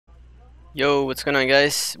Yo, what's going on,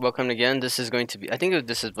 guys? Welcome again. This is going to be, I think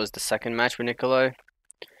was the second match with Nicholai.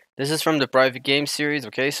 This is from the private game series,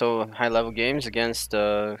 okay? So high level games against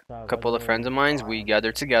a couple of friends of mine. We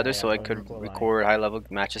gathered together so I could record high level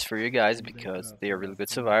matches for you guys because they are really good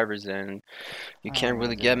survivors and you can't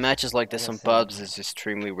really get matches like this on pubs. It's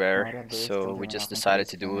extremely rare. So we just decided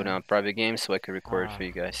to do it on a private game so I could record it for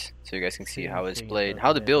you guys. So you guys can see how it's played,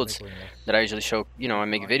 how the builds that I usually show, I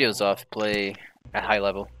make videos of play at high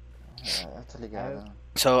level.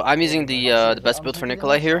 So I'm using the best build for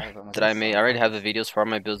Nicholai here that I made. I already have the videos for all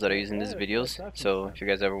my builds that I use in these videos. So if you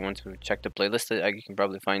guys ever want to check the playlist, you can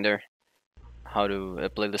probably find there how to a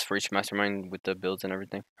playlist for each mastermind with the builds and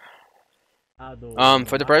everything.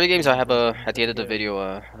 For the private games, I have at the end of the video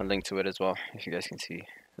a link to it as well. If you guys can see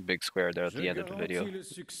the big square there at the end of the video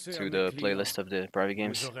to the playlist of the private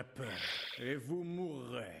games.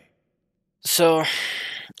 So,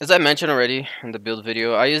 as I mentioned already in the build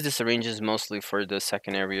video, I use the syringes mostly for the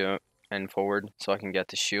second area and forward, so I can get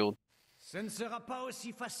the shield.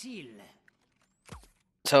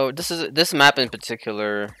 So this map in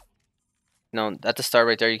particular. No, at the start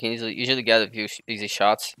right there, you can usually get a few easy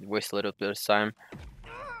shots. Waste a little bit of time.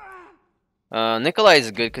 Nicholai is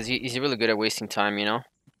good because he's really good at wasting time,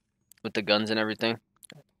 with the guns and everything.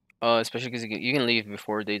 Especially because you can leave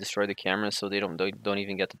before they destroy the camera, so they don't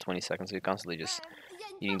even get the 20 seconds. So you're constantly just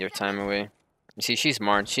eating their time away. You see, she's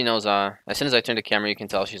smart. She knows. As soon as I turn the camera, you can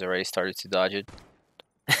tell she's already started to dodge it.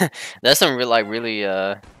 That's some really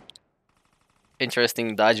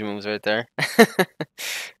interesting dodge moves right there.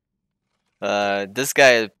 This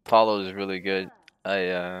guy Paulo is really good.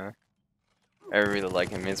 I really like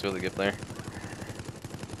him. He's a really good player.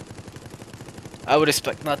 I would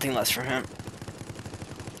expect nothing less from him.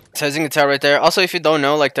 So as you can tell right there. Also, if you don't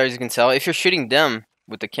know, like there as you can tell, if you're shooting them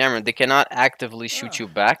with the camera, they cannot actively shoot you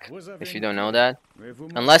back. If you don't know that,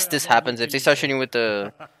 unless this happens, if they start shooting with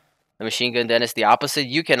the machine gun, then it's the opposite.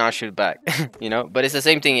 You cannot shoot back, But it's the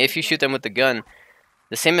same thing. If you shoot them with the gun,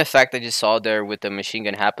 the same effect that you saw there with the machine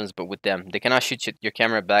gun happens, but with them, they cannot shoot your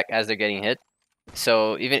camera back as they're getting hit.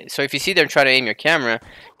 So if you see them try to aim your camera,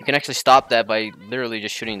 you can actually stop that by literally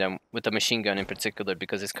just shooting them with the machine gun in particular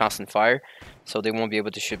because it's constant fire, so they won't be able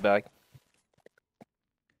to shoot back.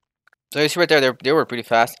 So you see right there, they were pretty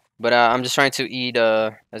fast, but I'm just trying to eat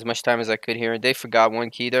as much time as I could here. They forgot one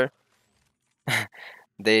key there.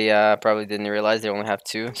 They probably didn't realize they only have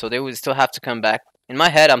two, so they would still have to come back. In my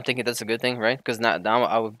head, I'm thinking that's a good thing, right? Because now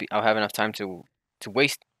I'll have enough time to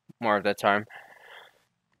waste more of that time,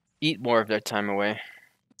 eat more of their time away.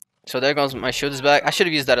 So there goes my shield is back. I should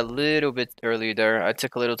have used that a little bit earlier there. I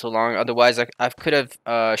took a little too long. Otherwise, I could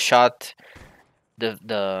have shot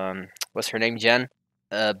the what's her name, Jen.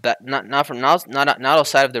 But not from not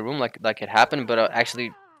outside of the room like it happened, but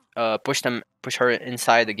actually push her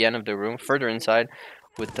inside again of the room, further inside,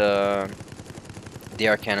 with the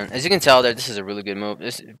arc cannon. As you can tell there, this is a really good move.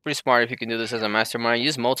 It's pretty smart if you can do this as a mastermind.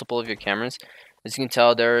 Use multiple of your cameras. As you can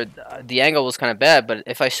tell there, the angle was kind of bad, but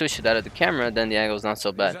if I switch it out of the camera, then the angle is not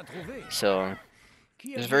so bad. So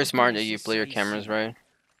it's very smart that you play your cameras right.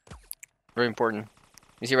 Very important.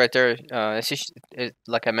 You see right there,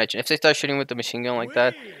 like I mentioned, if they start shooting with the machine gun like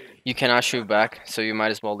that, you cannot shoot back, so you might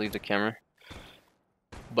as well leave the camera.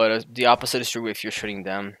 But the opposite is true if you're shooting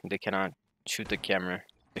them. They cannot shoot the camera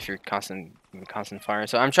if you're constant fire.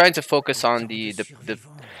 So I'm trying to focus on the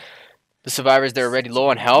survivors that are already low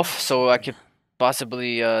on health, so I could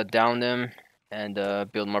possibly down them and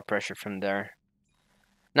build more pressure from there.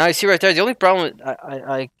 Now you see right there, the only problem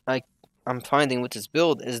I'm finding with this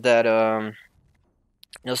build is that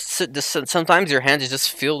sometimes your hand is just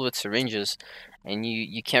filled with syringes, and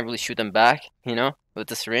you can't really shoot them back, with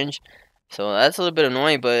the syringe. So that's a little bit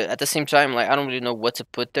annoying, but at the same time, like I don't really know what to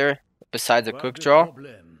put there besides a quick draw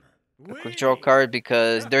card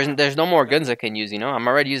because there's no more guns I can use. I'm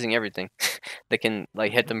already using everything that can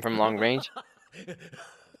like hit them from long range.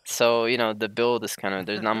 So the build is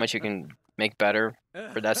there's not much you can make better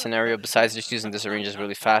for that scenario besides just using the syringes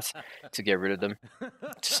really fast to get rid of them,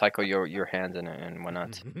 to cycle your hands and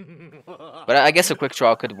whatnot. But I guess a quick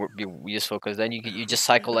draw could be useful because then you just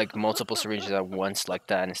cycle like multiple syringes at once like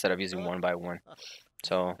that instead of using one by one.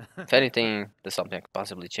 So if anything, there's something I could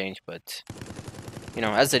possibly change, but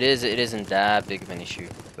as it isn't that big of an issue,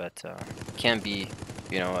 but it can be,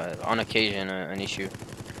 on occasion an issue.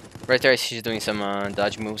 Right there, she's doing some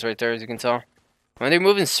dodge moves right there, as you can tell. When they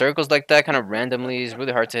move in circles like that, kind of randomly, it's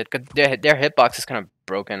really hard to hit. Cause their hitbox is kind of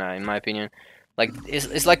broken, in my opinion. Like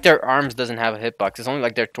it's like their arms doesn't have a hitbox. It's only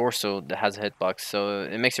like their torso that has a hitbox, so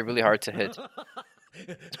it makes it really hard to hit.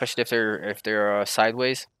 Especially if they're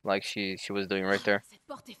sideways, like she was doing right there.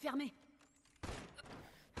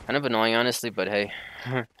 Kind of annoying, honestly, but hey,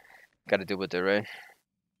 gotta deal with it, right?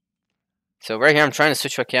 So right here, I'm trying to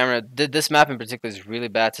switch my camera. This map in particular is really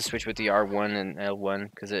bad to switch with the R1 and L1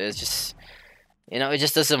 because it's just, you know, it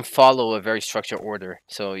just doesn't follow a very structured order.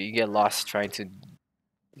 So you get lost trying to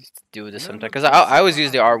do this sometimes. Because I always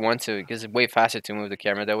use the R1 too, because it's way faster to move the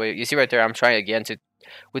camera that way. You see right there, I'm trying again to,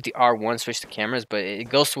 with the R1, switch the cameras, but it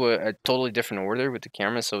goes to a totally different order with the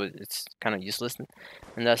camera, so it's kind of useless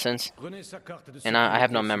in that sense. And I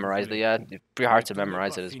have not memorized it yet. It's pretty hard to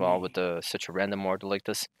memorize it as well with such a random order like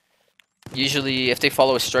this. Usually, if they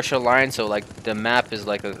follow a structural line, so like the map is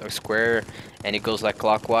like a square and it goes like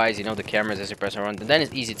clockwise, you know, the cameras as you press around, then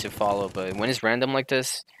it's easy to follow. But when it's random like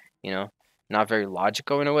this, you know, not very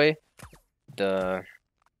logical in a way,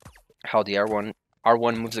 how the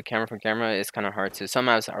R1 moves the camera from camera is kind of hard to. Some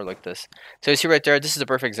maps are like this. So you see right there, this is a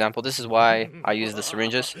perfect example. This is why I use the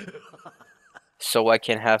syringes, so I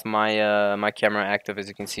can have my my camera active, as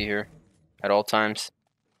you can see here, at all times.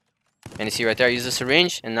 And you see right there, I use the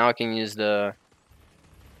syringe, and now I can use the...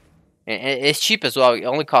 And it's cheap as well. It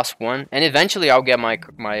only costs 1. And eventually I'll get my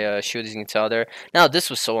shield, as you can tell there. Now, this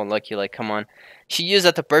was so unlucky. Like, come on. She used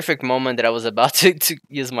at the perfect moment that I was about to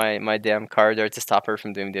use my damn card there to stop her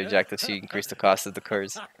from doing the objective, so you increase the cost of the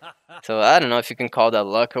cards. So, I don't know if you can call that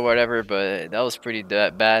luck or whatever, but that was pretty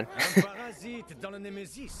bad.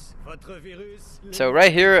 So,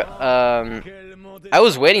 right here, I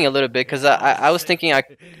was waiting a little bit because I was thinking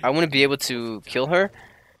I wouldn't be able to kill her.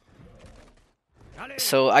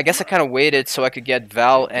 So I guess I kind of waited so I could get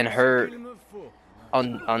Val and her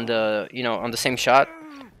on the, you know, on the same shot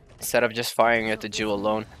instead of just firing at the Jewel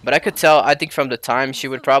alone. But I could tell, I think from the time, she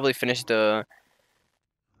would probably finish the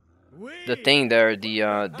thing there,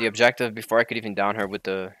 the objective, before I could even down her with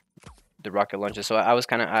the rocket launcher. So I was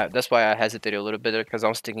kind of, that's why I hesitated a little bit there, because I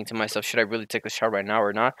was thinking to myself, should I really take the shot right now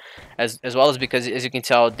or not? As well as because, as you can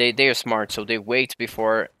tell, they are smart, so they wait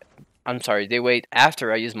before... I'm sorry, they wait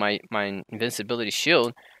after I use my invincibility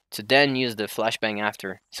shield to then use the flashbang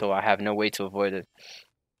after, so I have no way to avoid it.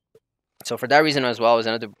 So for that reason as well was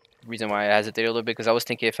another reason why I hesitated a little bit, because I was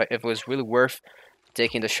thinking if it was really worth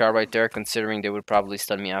taking the shot right there, considering they would probably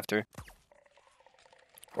stun me after.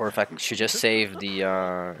 Or if I should just save the,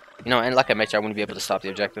 you know, and like I mentioned, I wouldn't be able to stop the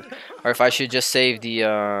objective. Or if I should just save the,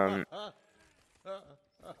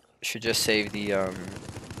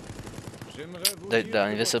 the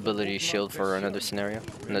invisibility shield for another scenario,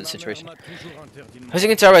 another situation. As you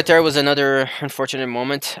can tell right there, was another unfortunate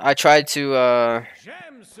moment. I tried to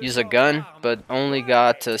use a gun, but only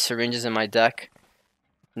got syringes in my deck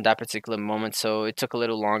in that particular moment, so it took a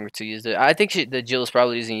little longer to use it. I think the Jill is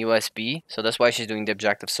probably using USB, so that's why she's doing the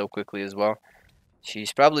objective so quickly as well.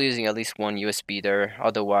 She's probably using at least 1 USB there,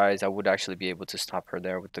 otherwise I would actually be able to stop her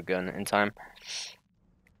there with the gun in time.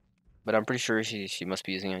 But I'm pretty sure she must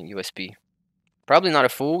be using a USB. Probably not a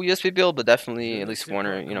full USB build, but definitely at least one,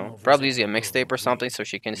 or, you know, probably using a mixtape or something, so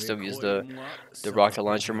she can still use the rocket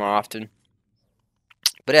launcher more often.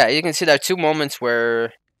 But yeah, you can see there are 2 moments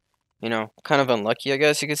where, you know, kind of unlucky, I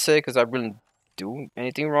guess you could say, because I didn't do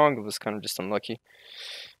anything wrong. It was kind of just unlucky.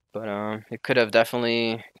 But it could have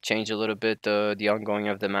definitely changed a little bit the ongoing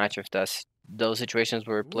of the match if those situations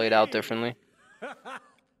were played out differently.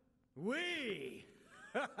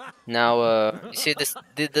 Now, you see,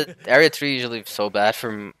 the area 3 usually so bad.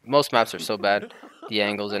 Most maps are so bad, the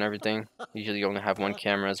angles and everything. Usually you only have 1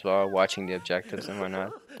 camera as well, watching the objectives and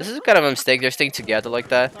whatnot. This is kind of a mistake. They're staying together like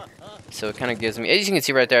that, so it kind of gives me. As you can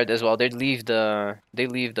see right there as well, they leave the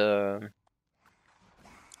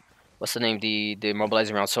what's the name? The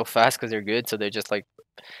immobilizing round so fast because they're good. So they're just like,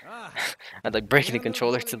 I'd like breaking the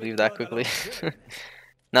controller to leave that quickly.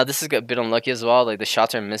 Now this is a bit unlucky as well. Like the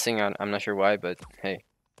shots are missing. I'm not sure why, but hey,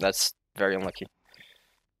 that's very unlucky.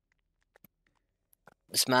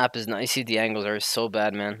 This map is not. You see, the angles are so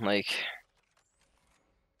bad, man. Like,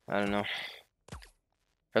 I don't know.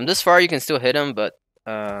 From this far, you can still hit them, but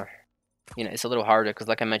you know, it's a little harder because,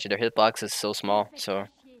 like I mentioned, their hitbox is so small, so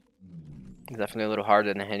it's definitely a little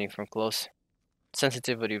harder than hitting from close.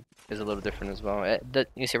 Sensitivity is a little different as well.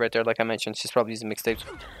 You see right there, like I mentioned, she's probably using mixtapes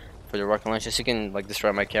for the rocket launcher. She can like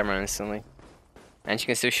destroy my camera instantly, and she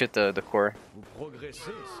can still shoot the core.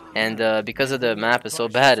 And because of the map is so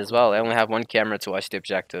bad as well, I only have 1 camera to watch the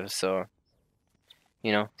objective, so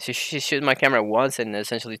you know, she shoots my camera once, and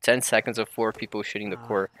essentially 10 seconds of 4 people shooting the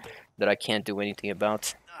core that I can't do anything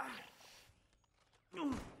about.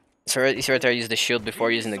 So you see right there, I use the shield before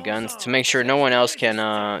using the guns to make sure no one else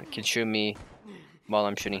can shoot me while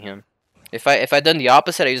I'm shooting him. If I'd done the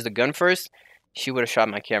opposite, I used the gun first, she would have shot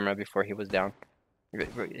my camera before he was down.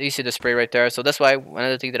 You see the spray right there. So that's why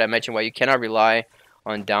another thing that I mentioned, why you cannot rely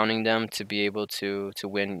on downing them to be able to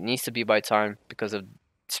win. It needs to be by time because of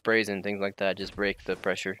sprays and things like that. Just break the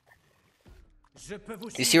pressure.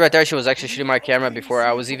 You see right there, she was actually shooting my camera before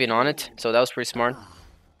I was even on it, so that was pretty smart.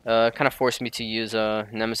 Kind of forced me to use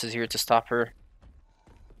Nemesis here to stop her.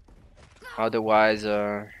 Otherwise,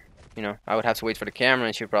 you know, I would have to wait for the camera,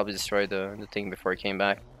 and she would probably destroy the thing before I came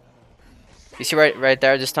back. You see right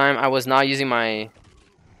there, this time I was not using my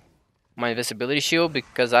invisibility shield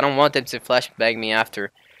because I don't want them to flashbang me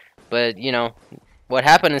after. But you know, what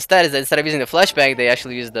happened instead is that instead of using the flashbang, they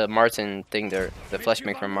actually used the Martin thing there, the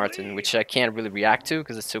flashbang from Martin, which I can't really react to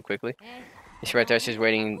because it's too quickly. You see right there, she's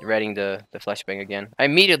reading the flashbang again. I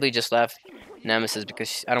immediately just left Nemesis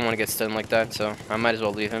because I don't want to get stunned like that, so I might as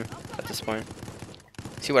well leave him at this point.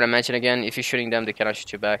 See what I mentioned again? If you're shooting them, they cannot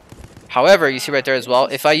shoot you back. However, you see right there as well,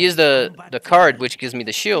 if I use the card, which gives me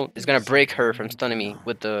the shield, it's gonna break her from stunning me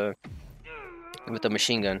with the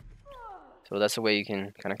machine gun. So that's the way you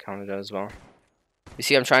can kind of counter that as well. You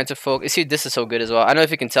see, I'm trying to focus. You see, this is so good as well. I don't know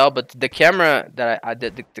if you can tell, but the camera that I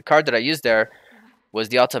did, the card that I used there was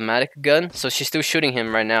the automatic gun. So she's still shooting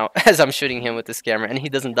him right now as I'm shooting him with this camera, and he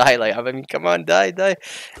doesn't die. Like, I mean, come on, die,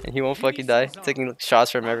 and he won't fucking die. Taking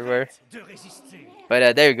shots from everywhere.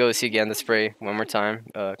 But there you go. See again the spray one more time,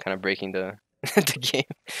 kind of breaking the the game.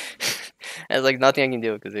 There's like nothing I can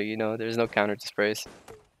do because you know there's no counter to sprays.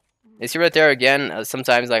 You see right there again,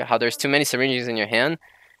 sometimes like how there's too many syringes in your hand.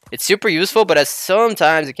 It's super useful, but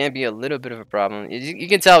sometimes it can be a little bit of a problem. You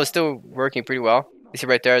can tell it's still working pretty well. You see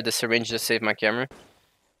right there, the syringe just saved my camera.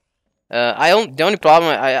 The only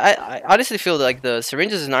problem, I honestly feel like the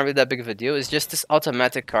syringes is not really that big of a deal. It's just this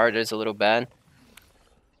automatic card is a little bad.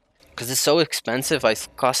 Because it's so expensive, it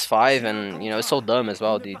costs 5, and you know, it's so dumb as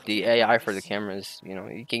well. The AI for the cameras, you know,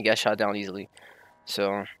 you can get shot down easily.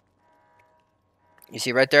 So... You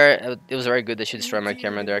see right there, it was very good that she destroyed my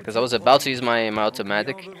camera there, because I was about to use my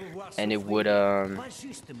automatic, and it would have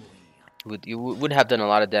done a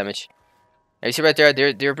lot of damage. And you see right there,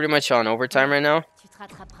 they're pretty much on overtime right now.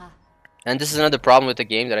 And this is another problem with the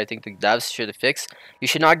game that I think the devs should fix. You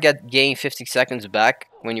should not gain 50 seconds back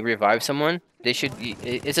when you revive someone.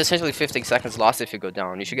 It's essentially 15 seconds lost if you go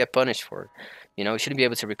down. You should get punished for it. You know, you shouldn't be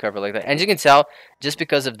able to recover like that. And you can tell, just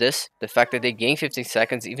because of this, the fact that they gain 15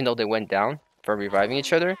 seconds even though they went down for reviving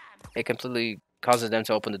each other, it completely causes them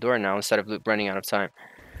to open the door now instead of running out of time.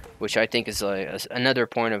 Which I think is like another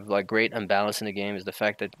point of like great imbalance in the game, is the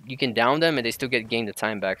fact that you can down them and they still gain the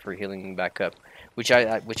time back for healing back up. Which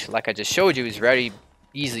like I just showed you is very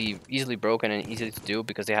easily broken and easy to do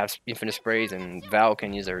because they have infinite sprays and Val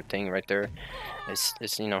can use their thing right there.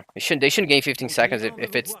 It's you know, they shouldn't gain 15 seconds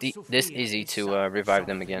if it's this easy to revive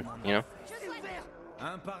them again, you know.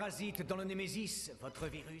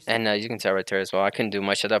 And you can tell right there as well, I couldn't do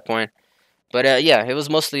much at that point. But yeah, it was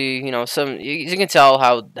mostly, you know, you can tell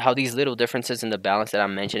how these little differences in the balance that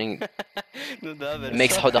I'm mentioning it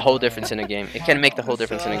makes the whole difference in a game. It can make the whole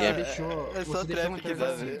difference in a game.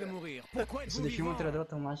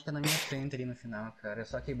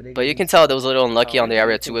 But you can tell that was a little unlucky on the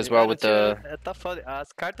area 2 as well with the...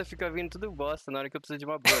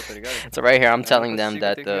 So right here, I'm telling them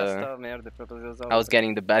that I was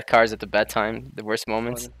getting the bad cards at the bad time, the worst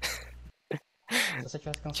moments.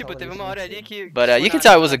 But you can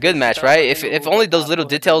tell it was a good match, right? If only those little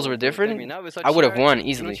details were different, I would have won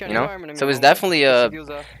easily, you know. So it's definitely a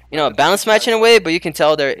a balanced match in a way, but you can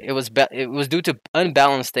tell there it was due to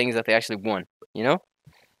unbalanced things that they actually won, you know.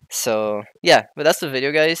 So yeah, but that's the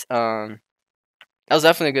video, guys. That was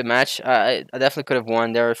definitely a good match. I definitely could have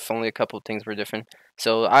won there if only a couple of things were different.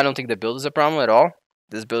 So I don't think the build is a problem at all.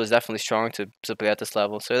 This build is definitely strong to play at this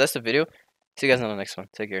level. So that's the video. See you guys on the next one.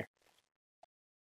 Take care.